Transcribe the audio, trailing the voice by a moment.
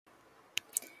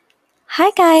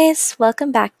Hi, guys!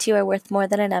 Welcome back to You're Worth More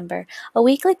Than a Number, a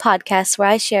weekly podcast where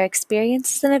I share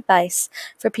experiences and advice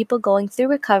for people going through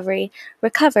recovery,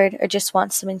 recovered, or just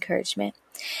want some encouragement.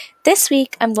 This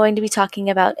week, I'm going to be talking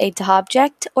about a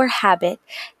object or habit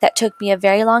that took me a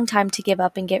very long time to give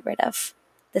up and get rid of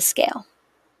the scale.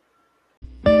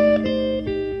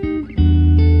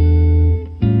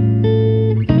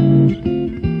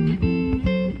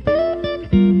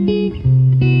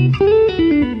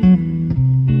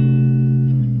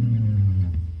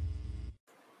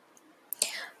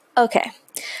 Okay,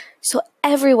 so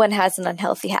everyone has an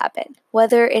unhealthy habit,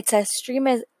 whether it's as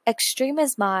extreme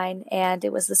as mine and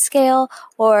it was the scale,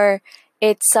 or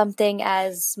it's something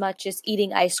as much as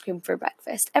eating ice cream for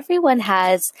breakfast. Everyone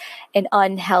has an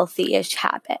unhealthy-ish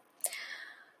habit.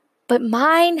 But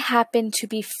mine happened to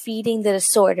be feeding the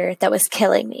disorder that was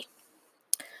killing me.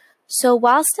 So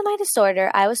whilst in my disorder,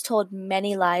 I was told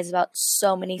many lies about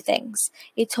so many things.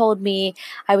 It told me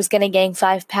I was going to gain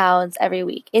 5 pounds every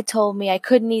week. It told me I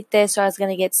couldn't eat this or I was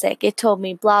going to get sick. It told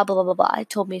me blah, blah, blah, blah. It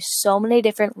told me so many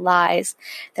different lies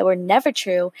that were never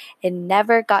true and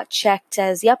never got checked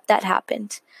as, yep, that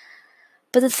happened.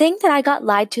 But the thing that I got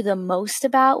lied to the most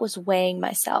about was weighing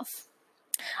myself.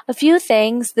 A few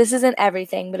things, this isn't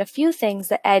everything, but a few things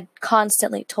that Ed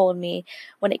constantly told me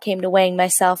when it came to weighing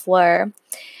myself were,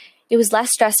 it was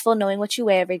less stressful knowing what you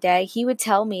weigh every day. He would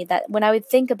tell me that when I would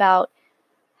think about,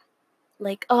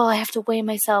 like, oh, I have to weigh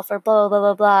myself or blah, blah,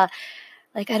 blah, blah,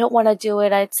 like, I don't want to do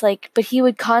it. It's like, but he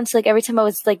would constantly, like, every time I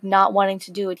was, like, not wanting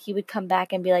to do it, he would come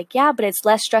back and be like, yeah, but it's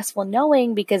less stressful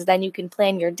knowing because then you can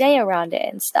plan your day around it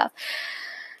and stuff.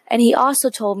 And he also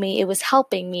told me it was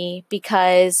helping me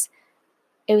because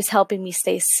it was helping me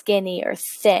stay skinny or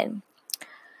thin.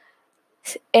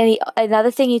 And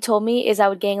another thing he told me is I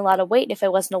would gain a lot of weight if I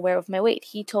wasn't aware of my weight.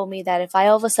 He told me that if I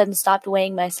all of a sudden stopped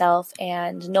weighing myself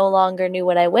and no longer knew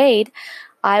what I weighed,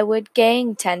 I would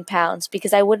gain 10 pounds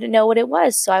because I wouldn't know what it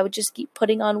was. So I would just keep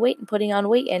putting on weight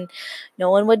and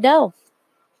no one would know.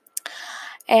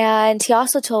 And he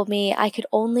also told me I could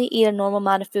only eat a normal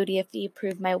amount of food if he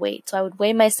approved my weight. So I would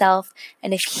weigh myself,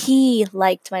 and if he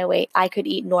liked my weight, I could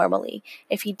eat normally.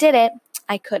 If he didn't,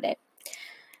 I couldn't.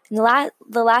 And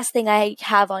the last thing I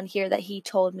have on here that he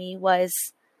told me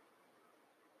was,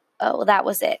 oh, well, that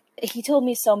was it. He told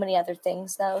me so many other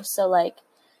things, though. So, like,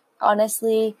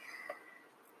 honestly,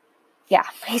 yeah,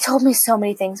 he told me so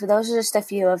many things, but those are just a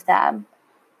few of them.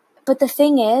 But the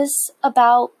thing is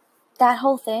about that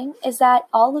whole thing is that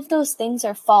all of those things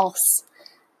are false.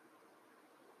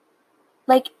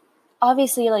 Like,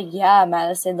 obviously, like, yeah,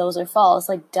 Madison, those are false.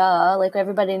 Like, duh. Like,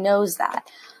 everybody knows that.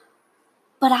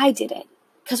 But I didn't.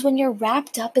 Because when you're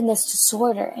wrapped up in this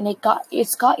disorder and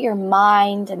it's got your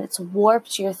mind and it's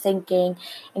warped your thinking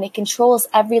and it controls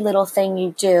every little thing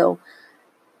you do,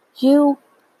 you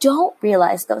don't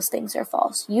realize those things are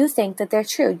false. You think that they're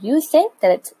true. You think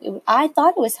that I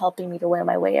thought it was helping me to wear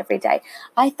my weight every day.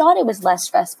 I thought it was less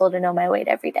stressful to know my weight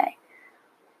every day.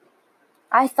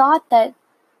 I thought that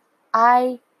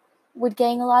I would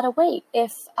gain a lot of weight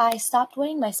if I stopped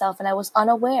weighing myself and I was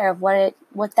unaware of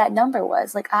what that number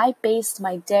was. Like, I based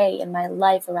my day and my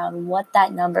life around what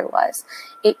that number was.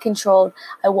 It controlled,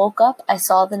 I woke up, I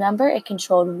saw the number, it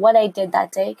controlled what I did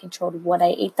that day, it controlled what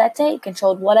I ate that day, it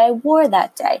controlled what I wore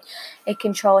that day, it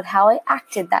controlled how I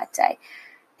acted that day,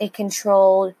 it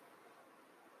controlled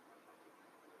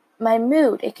my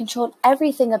mood, it controlled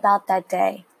everything about that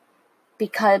day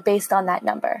based on that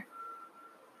number.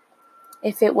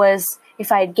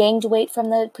 If I had gained weight from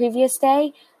the previous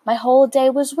day, my whole day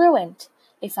was ruined.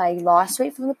 If I lost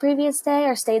weight from the previous day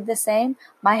or stayed the same,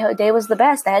 my day was the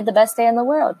best. I had the best day in the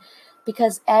world.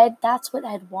 Because that's what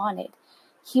Ed wanted.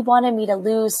 He wanted me to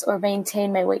lose or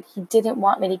maintain my weight. He didn't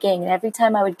want me to gain. And every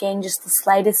time I would gain just the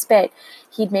slightest bit,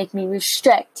 he'd make me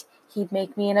restrict. He'd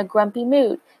make me in a grumpy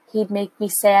mood. He'd make me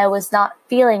say I was not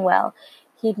feeling well.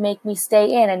 He'd make me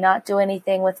stay in and not do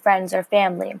anything with friends or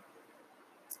family.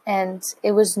 And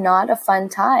it was not a fun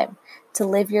time to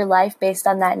live your life based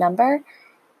on that number.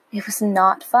 It was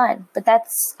not fun. But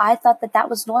I thought that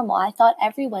was normal. I thought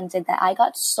everyone did that. I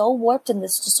got so warped in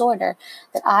this disorder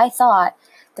that I thought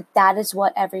that is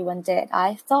what everyone did.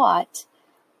 I thought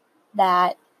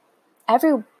that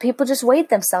people just weighed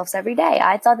themselves every day.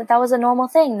 I thought that was a normal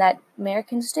thing that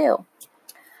Americans do.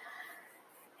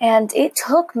 And it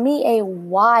took me a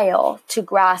while to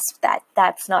grasp that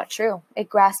that's not true. It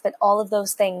grasped at all of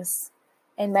those things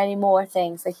and many more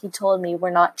things that he told me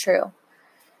were not true.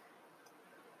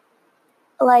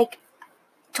 Like,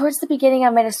 towards the beginning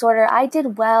of my disorder, I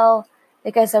did well,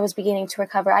 like as I was beginning to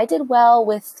recover, I did well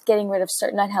with getting rid of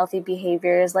certain unhealthy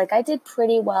behaviors. Like, I did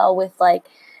pretty well with, like,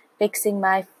 fixing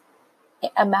my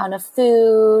amount of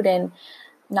food and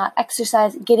not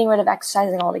exercise, getting rid of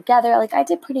exercising altogether. Like, I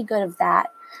did pretty good of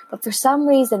that. But for some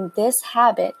reason, this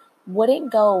habit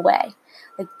wouldn't go away.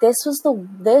 Like, this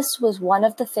was one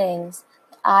of the things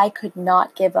I could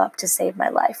not give up to save my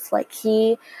life. Like,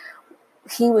 he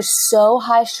was so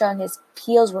high strung, his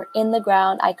heels were in the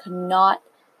ground. I could not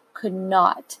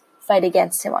fight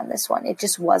against him on this one. It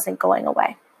just wasn't going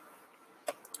away.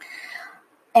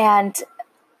 And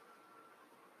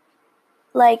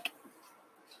like,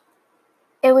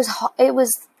 it was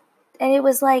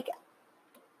like,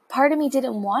 part of me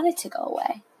didn't want it to go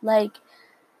away. Like,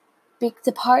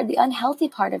 the unhealthy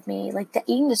part of me, like the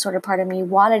eating disorder part of me,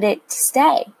 wanted it to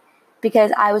stay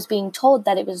because I was being told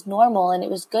that it was normal and it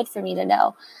was good for me to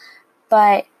know.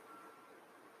 But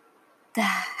the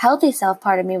healthy self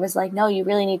part of me was like, no, you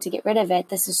really need to get rid of it.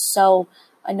 This is so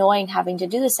annoying having to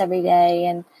do this every day,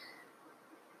 and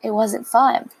it wasn't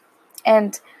fun.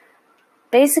 And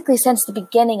basically, since the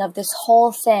beginning of this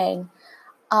whole thing,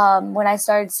 when I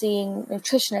started seeing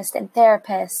nutritionists and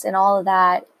therapists and all of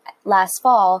that last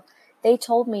fall, they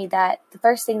told me that the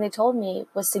first thing they told me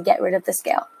was to get rid of the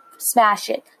scale. Smash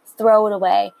it. Throw it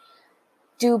away.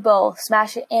 Do both.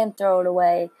 Smash it and throw it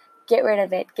away. Get rid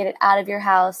of it. Get it out of your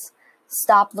house.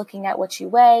 Stop looking at what you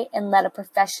weigh and let a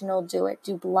professional do it.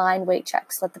 Do blind weight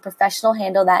checks. Let the professional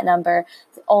handle that number.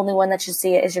 The only one that should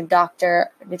see it is your doctor,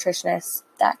 nutritionist,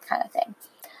 that kind of thing.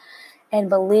 And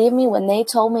believe me, when they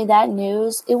told me that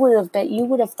news, you would have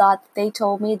thought that they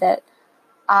told me that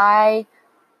I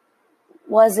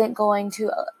was going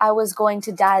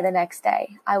to die the next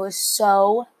day. I was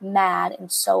so mad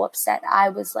and so upset. I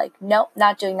was like, nope,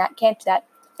 not doing that. Can't do that.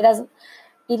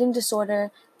 Eating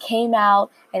disorder came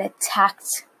out and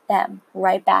attacked them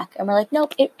right back. And we're like,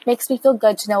 nope, it makes me feel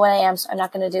good to know what I am, so I'm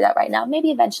not going to do that right now.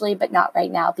 Maybe eventually, but not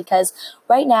right now, because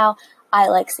right now I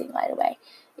like seeing light away.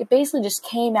 It basically just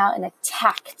came out and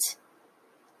attacked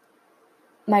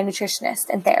my nutritionist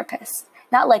and therapist.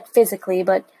 Not like physically,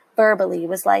 but verbally. It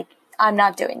was like, I'm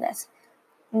not doing this.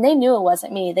 And they knew it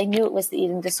wasn't me. They knew it was the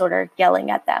eating disorder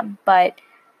yelling at them. But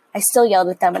I still yelled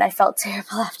at them, and I felt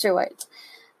terrible afterwards.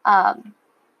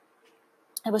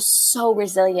 I was so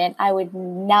resilient. I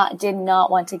did not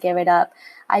want to give it up.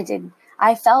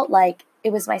 I felt like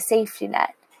it was my safety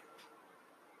net,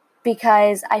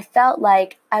 because I felt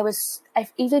like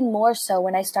even more so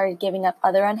when I started giving up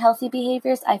other unhealthy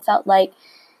behaviors, I felt like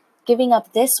giving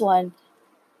up this one,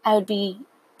 I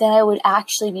would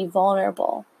actually be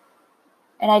vulnerable.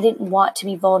 And I didn't want to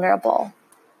be vulnerable.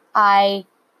 I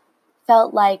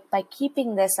felt like by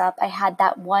keeping this up, I had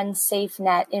that one safe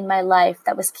net in my life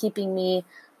that was keeping me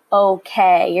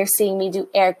okay. You're seeing me do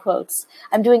air quotes.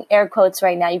 I'm doing air quotes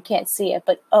right now. You can't see it,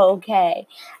 but okay.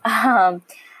 But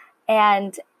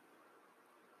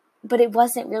it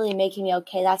wasn't really making me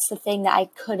okay. That's the thing that I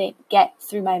couldn't get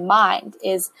through my mind,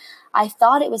 is I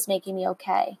thought it was making me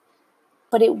okay,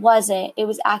 but it wasn't. It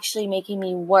was actually making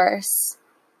me worse.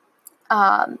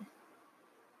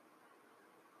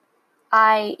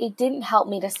 It didn't help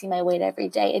me to see my weight every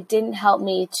day. It didn't help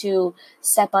me to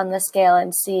step on the scale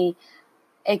and see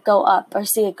it go up or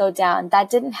see it go down. That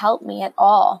didn't help me at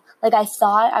all. Like, I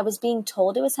thought I was being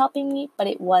told it was helping me, but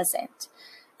it wasn't.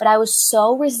 But I was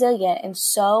so resilient and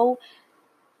so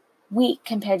weak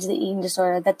compared to the eating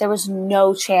disorder that there was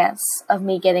no chance of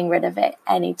me getting rid of it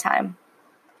anytime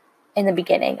in the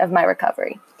beginning of my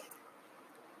recovery.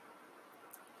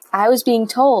 I was being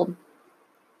told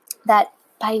that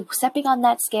by stepping on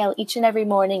that scale each and every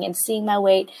morning and seeing my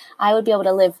weight, I would be able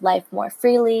to live life more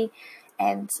freely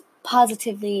and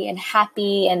positively and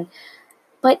happy.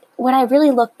 But when I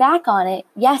really look back on it,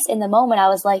 yes, in the moment I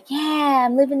was like, yeah,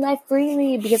 I'm living life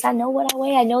freely because I know what I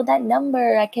weigh. I know that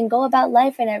number. I can go about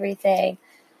life and everything.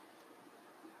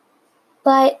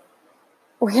 But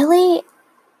really,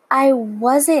 I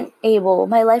wasn't able.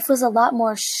 My life was a lot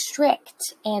more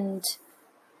strict and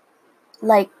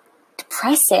like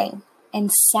depressing and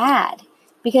sad,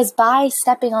 because by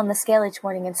stepping on the scale each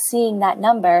morning and seeing that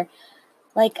number,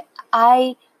 like,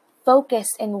 I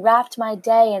focused and wrapped my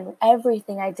day and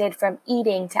everything I did, from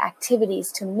eating to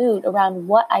activities to mood, around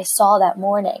what I saw that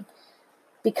morning.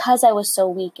 Because I was so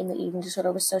weak and the eating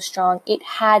disorder was so strong, it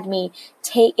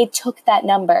took that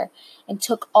number and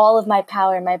took all of my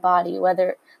power in my body,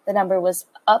 whether the number was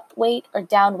up weight or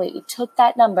down weight. It took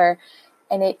that number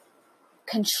and it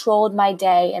controlled my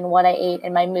day and what I ate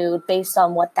and my mood based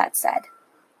on what that said.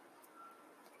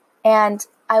 And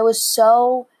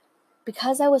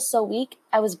because I was so weak,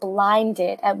 I was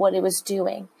blinded at what it was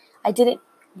doing. I didn't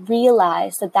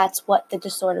realize that that's what the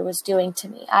disorder was doing to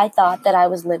me. I thought that I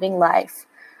was living life,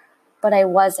 but I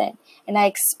wasn't. And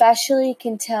I especially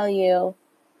can tell you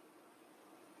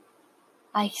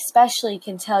I especially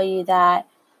can tell you that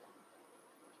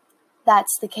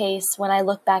that's the case when I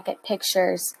look back at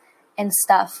pictures and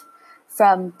stuff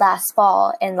from last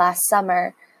fall and last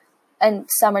summer and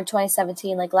summer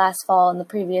 2017, like last fall and the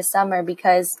previous summer,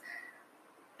 because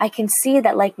I can see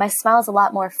that like my smile is a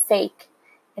lot more fake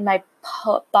and my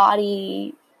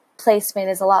body placement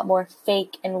is a lot more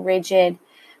fake and rigid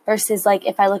versus like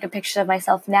if I look at pictures of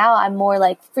myself now, I'm more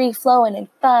like free flowing and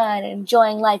fun and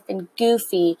enjoying life and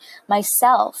goofy.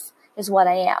 Myself is what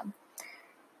I am.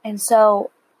 And so,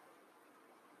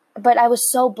 but I was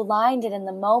so blinded in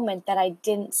the moment that I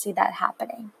didn't see that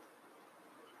happening.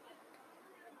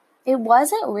 It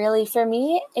wasn't really, for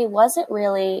me, it wasn't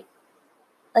really,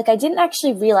 like I didn't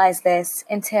actually realize this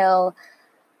until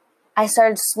I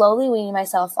started slowly weaning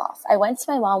myself off. I went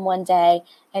to my mom one day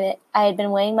and I had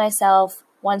been weighing myself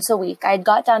once a week. I had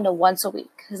got down to once a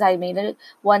week because I made it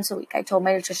once a week. I told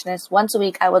my nutritionist once a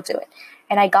week I will do it.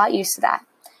 And I got used to that.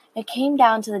 It came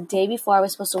down to the day before I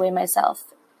was supposed to weigh myself.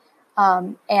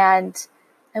 And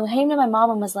I came to my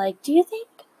mom and was like, do you think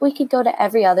we could go to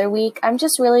every other week? I'm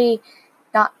just really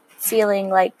not feeling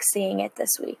like seeing it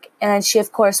this week. And then she,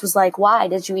 of course, was like, why?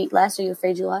 Did you eat less? Are you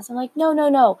afraid you lost? I'm like,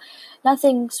 no.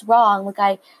 Nothing's wrong.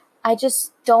 Like, I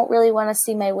just don't really want to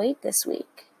see my weight this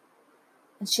week.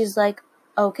 And she's like,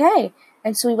 okay.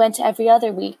 And so we went to every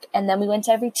other week. And then we went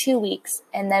to every 2 weeks.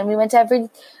 And then we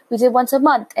did once a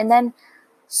month. And then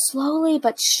slowly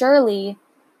but surely,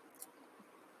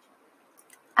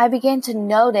 I began to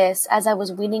notice as I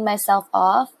was weaning myself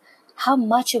off how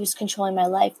much it was controlling my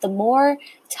life. The more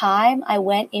time I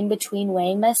went in between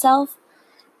weighing myself,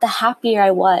 the happier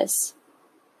I was.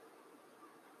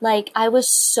 Like, I was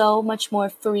so much more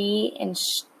free and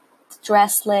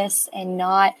stressless and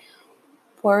not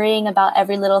worrying about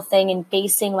every little thing and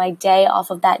basing my day off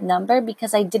of that number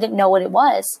because I didn't know what it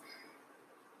was.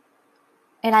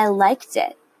 And I liked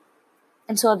it.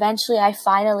 And so eventually I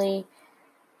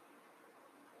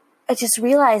just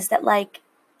realized that, like,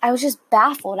 I was just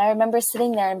baffled. I remember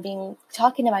sitting there and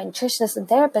talking to my nutritionist and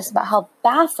therapist about how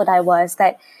baffled I was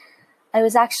that I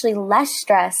was actually less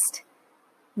stressed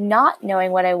not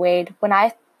knowing what I weighed when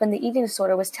the eating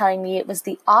disorder was telling me it was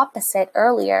the opposite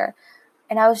earlier.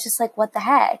 And I was just like, what the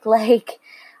heck? Like,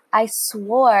 I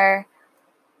swore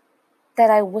that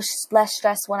I was less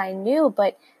stressed when I knew,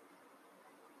 but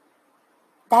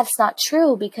that's not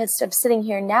true because I'm sitting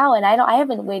here now and I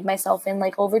haven't weighed myself in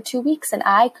like over 2 weeks and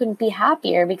I couldn't be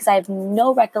happier because I have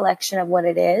no recollection of what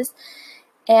it is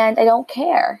and I don't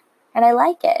care and I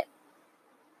like it.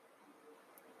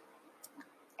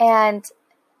 And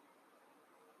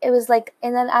it was like,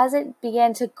 and then as it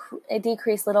began to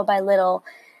decrease little by little,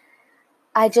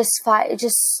 I just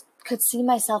could see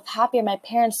myself happier. My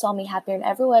parents saw me happier and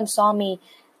everyone saw me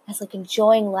as like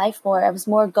enjoying life more. I was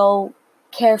more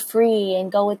carefree and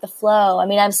go with the flow. I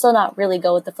mean, I'm still not really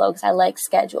go with the flow because I like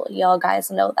schedule. Y'all guys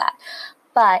know that.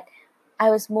 But I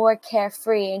was more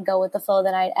carefree and go with the flow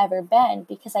than I'd ever been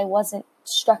because I wasn't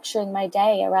structuring my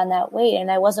day around that weight. And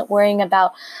I wasn't worrying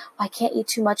about, I can't eat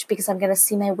too much because I'm going to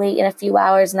see my weight in a few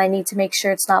hours and I need to make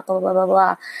sure it's not blah, blah, blah,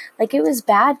 blah. Like, it was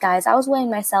bad, guys. I was weighing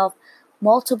myself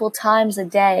multiple times a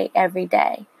day, every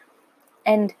day.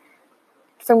 And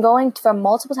from going from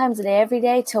multiple times a day every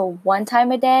day to one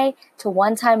time a day to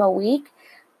one time a week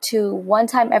to one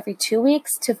time every 2 weeks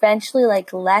to eventually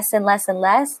like less and less and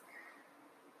less,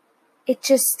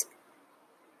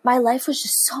 my life was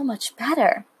just so much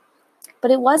better. But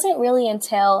it wasn't really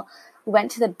until we went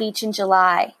to the beach in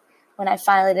July when I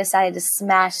finally decided to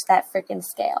smash that freaking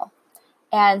scale.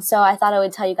 And so I thought I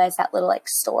would tell you guys that little like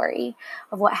story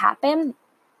of what happened.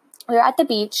 We were at the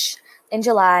beach in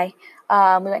July.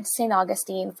 We went to St.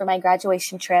 Augustine for my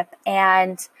graduation trip,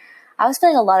 and I was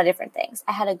feeling a lot of different things.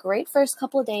 I had a great first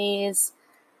couple of days,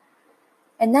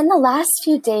 and then the last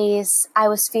few days, I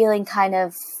was feeling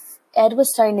Ed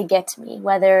was starting to get to me,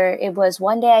 whether it was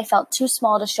one day I felt too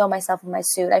small to show myself in my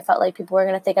suit. I felt like people were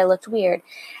going to think I looked weird.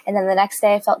 And then the next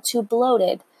day I felt too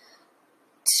bloated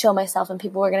to show myself, and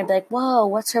people were going to be like, whoa,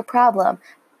 what's her problem?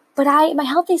 But my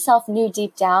healthy self knew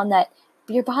deep down that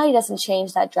your body doesn't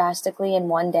change that drastically in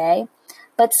one day.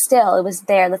 But still, it was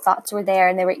there. The thoughts were there,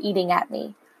 and they were eating at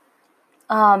me.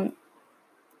 And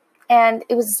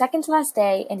it was the second to last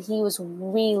day, and he was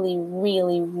really,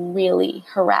 really, really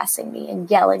harassing me and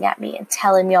yelling at me and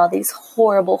telling me all these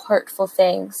horrible, hurtful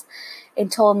things,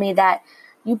 and told me that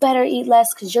you better eat less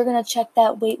because you're going to check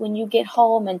that weight when you get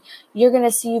home, and you're going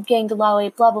to see you've gained a lot of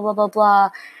weight, blah, blah, blah, blah, blah.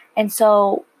 And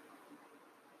so,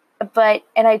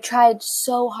 and I tried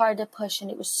so hard to push, and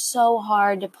it was so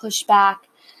hard to push back.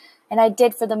 And I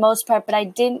did for the most part, but I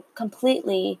didn't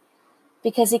completely.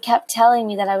 because he kept telling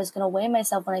me that I was going to weigh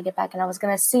myself when I get back and I was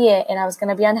going to see it and I was going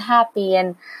to be unhappy.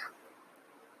 And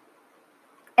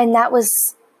that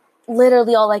was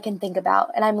literally all I can think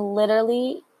about. And I'm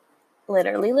literally,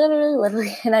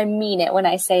 and I mean it when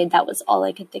I say that was all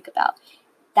I could think about.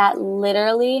 That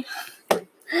literally,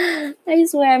 I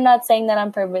swear I'm not saying that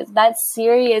on purpose. That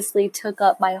seriously took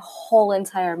up my whole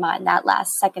entire mind that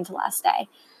last second to last day.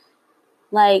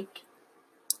 Like,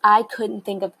 I couldn't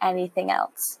think of anything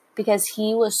else because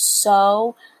he was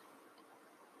so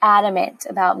adamant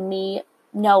about me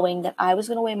knowing that I was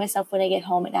going to weigh myself when I get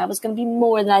home and I was going to be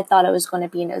more than I thought I was going to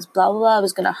be, and it was blah, blah, blah. It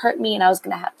was going to hurt me and I was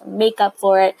going to have to make up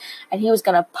for it, and he was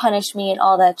going to punish me and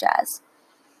all that jazz.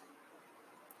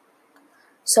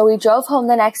 So we drove home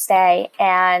the next day,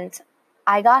 and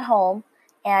I got home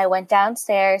and I went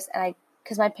downstairs, and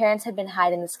because my parents had been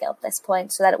hiding the scale at this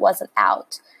point so that it wasn't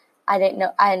out. I didn't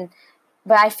know,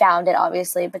 but I found it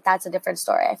obviously, but that's a different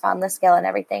story. I found the scale and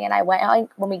everything, and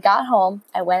when we got home,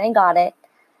 I went and got it.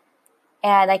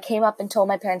 And I came up and told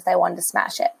my parents that I wanted to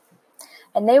smash it.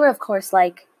 And they were, of course,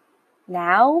 like,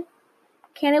 now?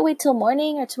 Can't it wait till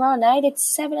morning or tomorrow night?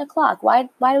 It's 7 o'clock. Why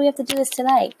do we have to do this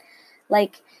tonight?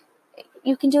 Like,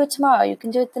 you can do it tomorrow. You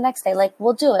can do it the next day. Like,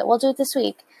 we'll do it. We'll do it this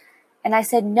week. And I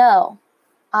said, no,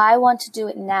 I want to do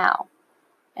it now.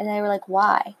 And they were like,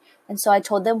 why? And so I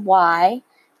told them why.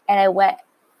 And I went,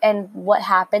 and what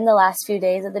happened the last few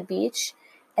days at the beach.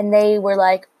 And they were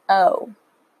like, oh,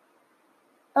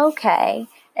 okay.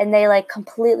 And they like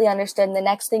completely understood. And the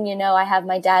next thing you know, I have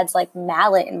my dad's like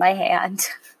mallet in my hand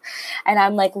and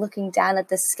I'm like looking down at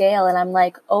the scale and I'm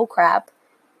like, oh crap,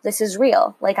 this is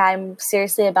real. Like, I'm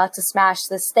seriously about to smash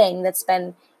this thing that's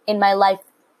been in my life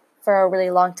for a really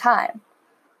long time.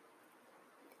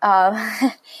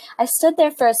 I stood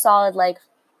there for a solid like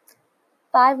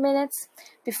 5 minutes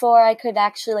before I could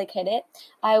actually like hit it.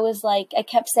 I was like, I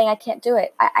kept saying, I can't do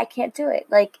it. I can't do it.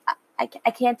 Like,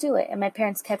 I can't do it. And my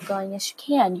parents kept going, yes, you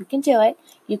can. You can do it.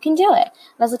 You can do it.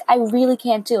 And I was like, I really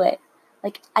can't do it.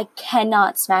 Like, I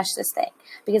cannot smash this thing.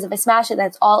 Because if I smash it, then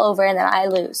it's all over and then I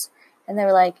lose. And they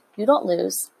were like, you don't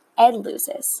lose. Ed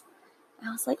loses. And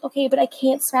I was like, okay, but I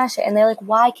can't smash it. And they're like,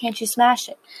 why can't you smash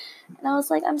it? And I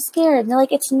was like, I'm scared. And they're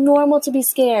like, it's normal to be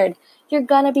scared. You're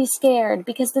gonna be scared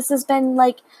because this has been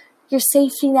like your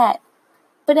safety net.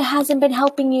 But it hasn't been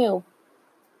helping you.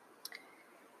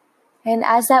 And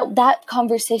as that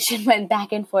conversation went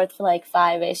back and forth for like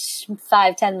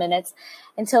 5-10 minutes,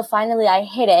 until finally I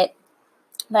hit it,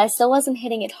 but I still wasn't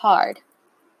hitting it hard.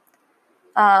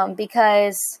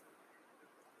 Because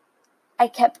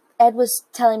Ed was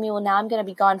telling me, well, now I'm going to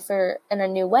be gone in a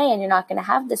new way, and you're not going to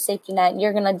have the safety net, and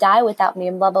you're going to die without me,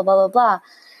 and blah, blah, blah, blah, blah.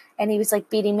 And he was like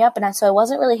beating me up, and so I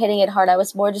wasn't really hitting it hard. I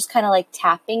was more just kind of like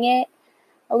tapping it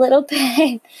a little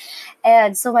bit.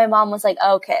 And so my mom was like,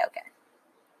 okay.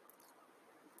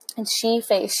 And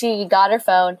she got her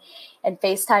phone and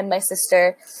FaceTimed my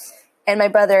sister and my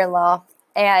brother-in-law.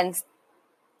 And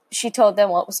she told them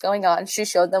what was going on. She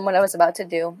showed them what I was about to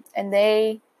do.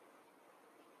 And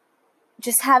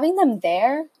just having them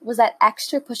there was that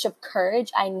extra push of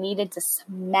courage I needed to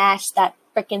smash that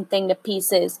freaking thing to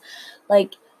pieces.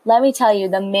 Like, let me tell you,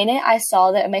 the minute I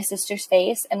saw that in my sister's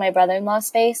face and my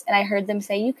brother-in-law's face, and I heard them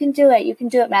say, you can do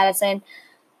it, Madison,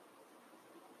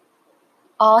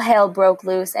 all hell broke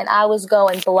loose, and I was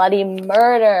going bloody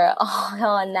murder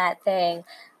on that thing.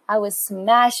 I was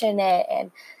smashing it, and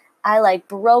I like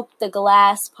broke the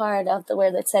glass part of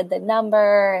where that said the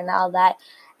number and all that,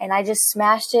 and I just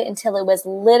smashed it until it was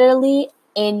literally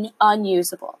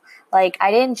unusable. Like, I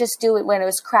didn't just do it when it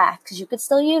was cracked, because you could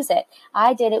still use it.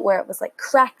 I did it where it was like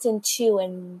cracked in two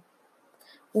and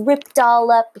ripped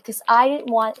all up, because I didn't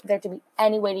want there to be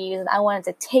any way to use it. I wanted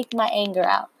to take my anger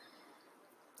out.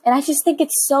 And I just think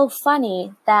it's so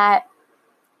funny that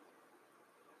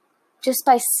just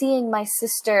by seeing my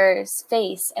sister's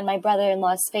face and my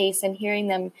brother-in-law's face and hearing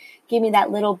them give me that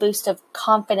little boost of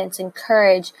confidence and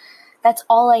courage, that's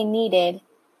all I needed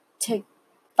to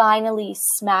finally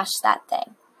smash that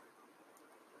thing.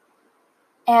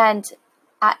 And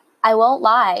I won't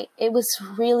lie, it was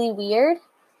really weird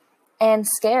and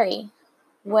scary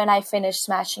when I finished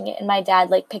smashing it and my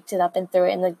dad like picked it up and threw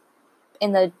it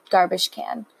in the garbage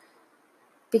can,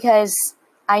 because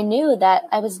I knew that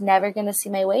I was never going to see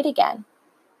my weight again.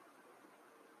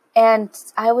 And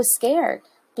I was scared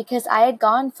because I had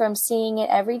gone from seeing it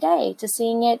every day to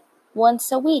seeing it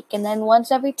once a week, and then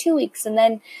once every 2 weeks, and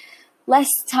then less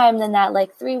time than that,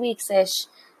 like 3 weeks-ish.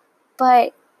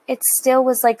 But it still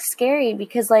was like scary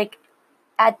because like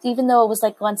even though it was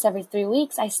like once every 3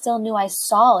 weeks, I still knew I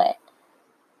saw it.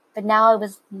 But now I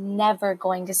was never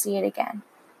going to see it again.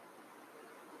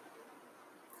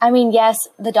 I mean, yes,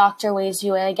 the doctor weighs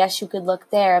you, and I guess you could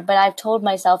look there, but I've told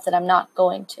myself that I'm not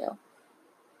going to.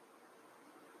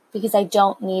 Because I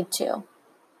don't need to.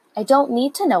 I don't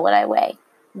need to know what I weigh.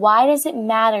 Why does it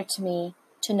matter to me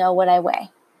to know what I weigh?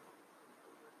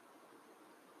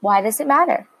 Why does it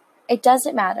matter? It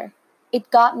doesn't matter.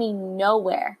 It got me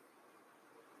nowhere.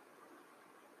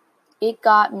 It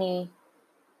got me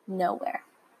nowhere.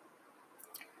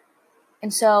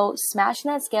 And so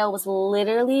smashing that scale was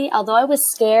literally, although I was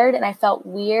scared and I felt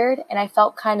weird and I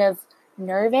felt kind of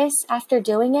nervous after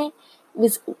doing it, it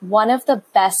was one of the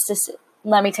best,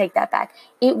 let me take that back.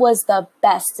 It was the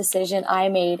best decision I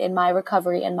made in my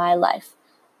recovery in my life.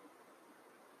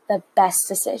 The best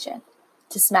decision.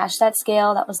 To smash that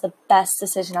scale, that was the best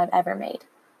decision I've ever made.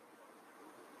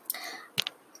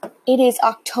 It is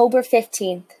October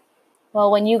 15th. Well,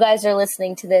 when you guys are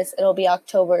listening to this, it'll be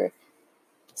October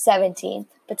 17th.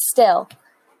 But still,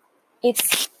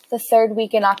 it's the third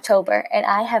week in October, and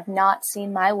I have not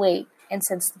seen my weight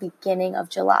since the beginning of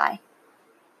July.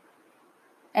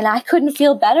 And I couldn't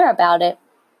feel better about it.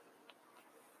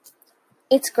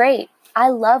 It's great. I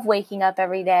love waking up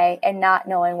every day and not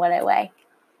knowing what I weigh.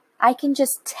 I can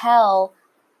just tell,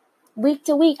 week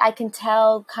to week, I can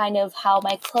tell kind of how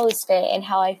my clothes fit and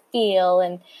how I feel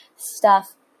and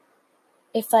stuff,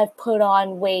 if I've put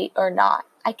on weight or not.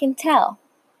 I can tell.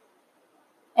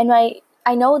 And I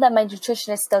know that my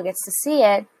nutritionist still gets to see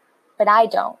it, but I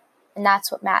don't. And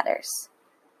that's what matters.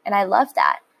 And I love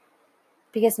that.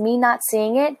 Because me not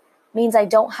seeing it means I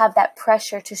don't have that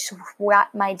pressure to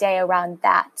wrap my day around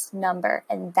that number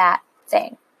and that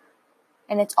thing.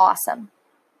 And it's awesome.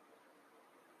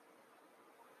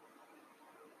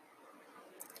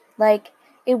 Like,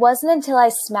 it wasn't until I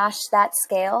smashed that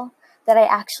scale that I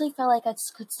actually felt like I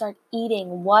could start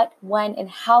eating what, when, and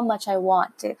how much I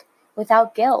wanted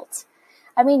without guilt.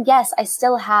 I mean, yes, I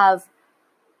still have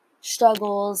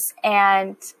struggles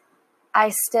and I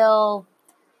still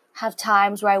have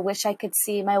times where I wish I could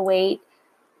see my weight,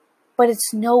 but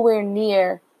it's nowhere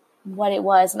near what it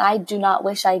was. And I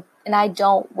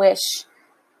don't wish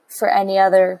for any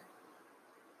other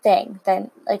thing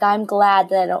than, like, I'm glad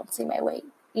that I don't see my weight.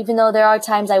 Even though there are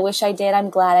times I wish I did, I'm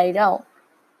glad I don't.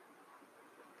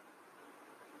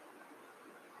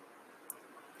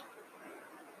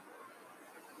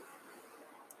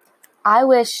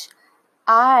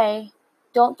 I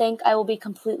don't think I will be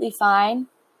completely fine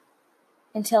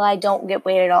until I don't get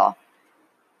weighed at all.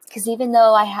 Because even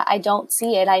though I don't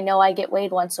see it, I know I get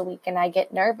weighed once a week and I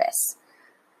get nervous.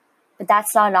 But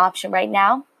that's not an option right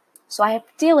now. So I have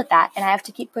to deal with that and I have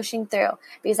to keep pushing through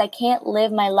because I can't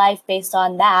live my life based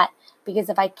on that. Because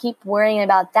if I keep worrying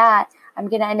about that, I'm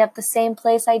going to end up the same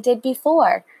place I did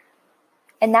before.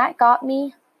 And that got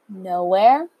me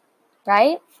nowhere,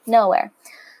 right? Nowhere.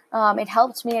 It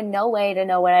helped me in no way to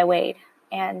know what I weighed.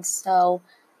 And so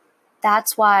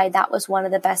that's why that was one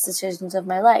of the best decisions of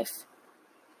my life.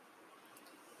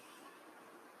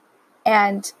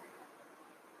 And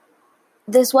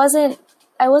the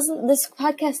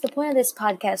point of this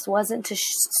podcast wasn't to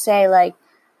say like,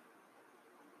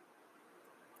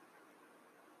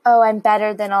 oh, I'm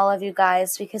better than all of you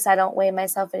guys because I don't weigh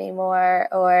myself anymore,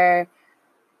 or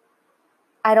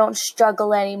I don't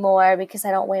struggle anymore because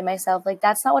I don't weigh myself. Like,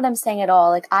 that's not what I'm saying at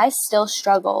all. Like, I still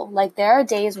struggle. Like, there are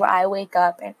days where I wake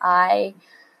up and I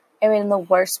am in the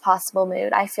worst possible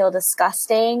mood. I feel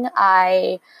disgusting.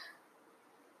 I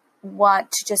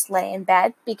want to just lay in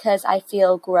bed because I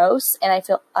feel gross and I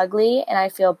feel ugly and I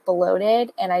feel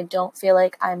bloated and I don't feel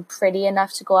like I'm pretty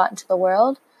enough to go out into the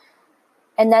world.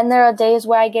 And then there are days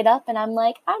where I get up and I'm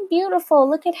like, I'm beautiful.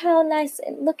 Look at how nice,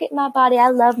 and look at my body. I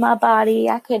love my body.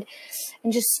 And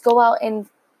just go out and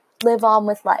live on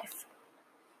with life.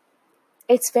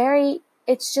 It's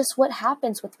just what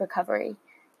happens with recovery.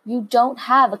 You don't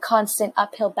have a constant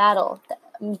uphill battle.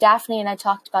 Daphne and I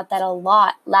talked about that a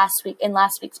lot in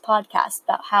last week's podcast,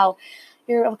 about how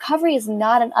your recovery is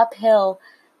not an uphill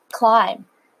climb.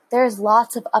 There's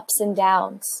lots of ups and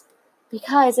downs.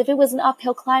 Because if it was an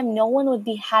uphill climb, no one would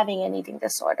be having an eating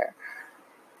disorder.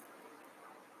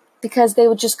 Because they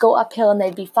would just go uphill and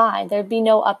they'd be fine. There'd be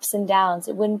no ups and downs.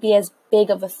 It wouldn't be as big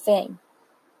of a thing.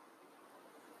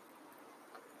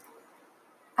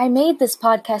 I made this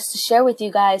podcast to share with you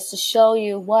guys, to show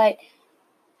you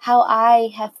how I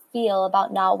feel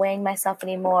about not weighing myself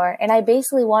anymore. And I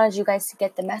basically wanted you guys to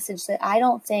get the message that I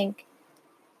don't think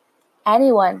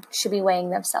anyone should be weighing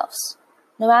themselves.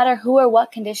 No matter who or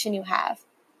what condition you have.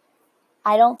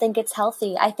 I don't think it's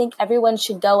healthy. I think everyone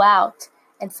should go out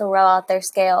and throw out their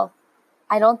scale.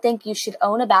 I don't think you should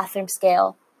own a bathroom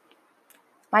scale.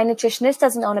 My nutritionist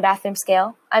doesn't own a bathroom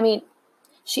scale. I mean,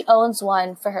 She owns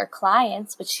one for her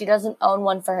clients, but she doesn't own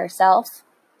one for herself.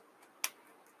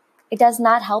 It does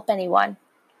not help anyone.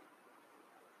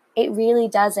 It really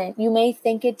doesn't. You may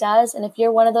think it does, and if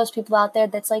you're one of those people out there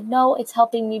that's like, no, it's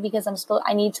helping me because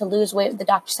I need to lose weight. The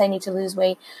doctor said I need to lose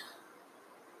weight.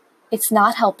 It's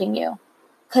not helping you.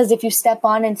 Because if you step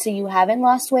on and say you haven't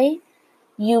lost weight,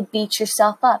 you beat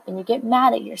yourself up and you get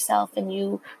mad at yourself and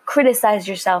you criticize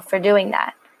yourself for doing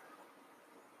that.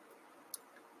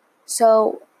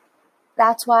 So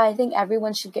that's why I think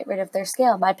everyone should get rid of their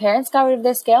scale. My parents got rid of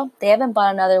their scale. They haven't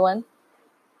bought another one.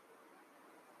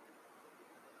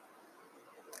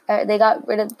 They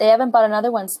haven't bought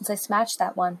another one since I smashed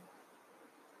that one.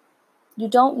 You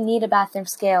don't need a bathroom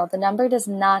scale. The number does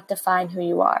not define who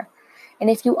you are. And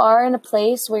if you are in a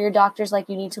place where your doctor's like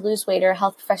you need to lose weight, or a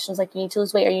health professional's like you need to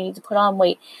lose weight or you need to put on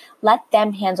weight, let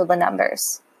them handle the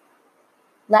numbers.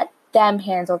 Let them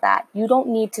handle that. You don't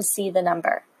need to see the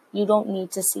number. You don't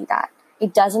need to see that.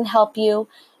 It doesn't help you.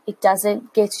 It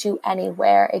doesn't get you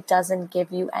anywhere. It doesn't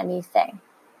give you anything.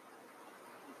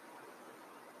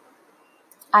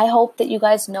 I hope that you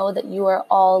guys know that you are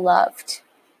all loved.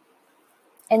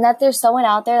 And that there's someone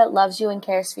out there that loves you and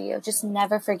cares for you. Just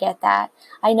never forget that.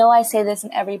 I know I say this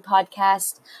in every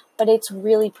podcast, but it's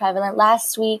really prevalent.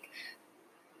 Last week,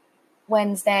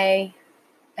 Wednesday,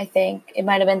 I think, it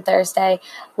might have been Thursday.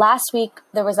 Last week,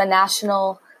 there was a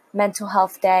National Mental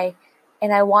Health Day.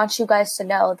 And I want you guys to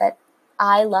know that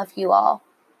I love you all.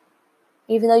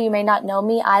 Even though you may not know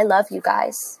me, I love you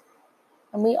guys.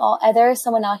 And there is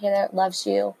someone out here that loves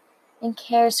you and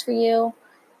cares for you,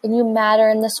 and you matter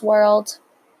in this world.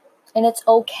 And it's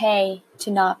okay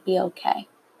to not be okay.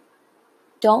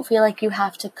 Don't feel like you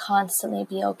have to constantly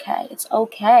be okay. It's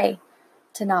okay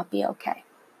to not be okay.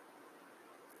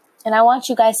 And I want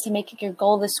you guys to make it your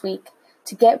goal this week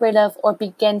to get rid of or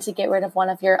begin to get rid of one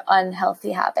of your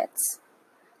unhealthy habits.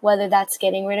 Whether that's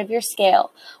getting rid of your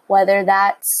scale, whether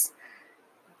that's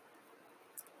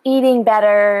eating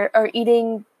better or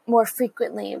eating more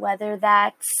frequently, whether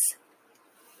that's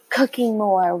cooking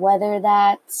more, whether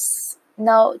that's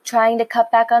trying to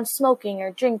cut back on smoking or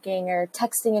drinking or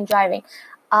texting and driving.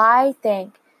 I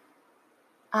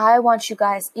want you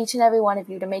guys, each and every one of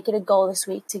you, to make it a goal this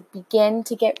week to begin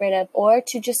to get rid of, or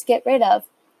to just get rid of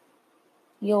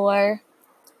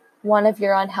one of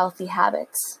your unhealthy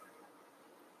habits.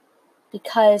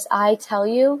 Because I tell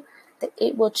you that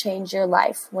it will change your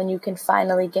life when you can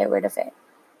finally get rid of it.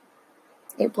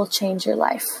 It will change your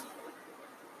life.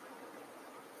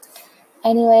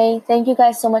 Anyway, thank you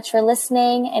guys so much for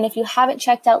listening. And if you haven't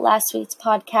checked out last week's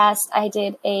podcast, I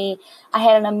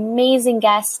had an amazing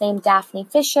guest named Daphne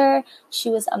Fisher.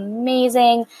 She was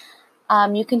amazing.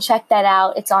 You can check that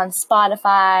out. It's on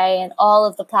Spotify and all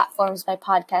of the platforms my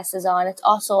podcast is on. It's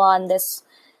also on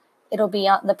it'll be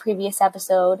on the previous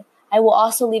episode. I will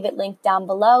also leave it linked down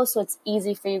below, so it's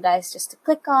easy for you guys just to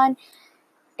click on.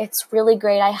 It's really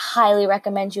great. I highly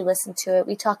recommend you listen to it.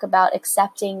 We talk about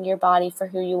accepting your body for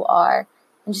who you are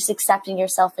and just accepting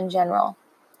yourself in general.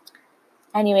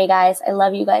 Anyway, guys, I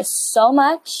love you guys so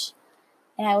much,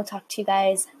 and I will talk to you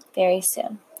guys very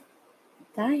soon.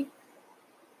 Bye.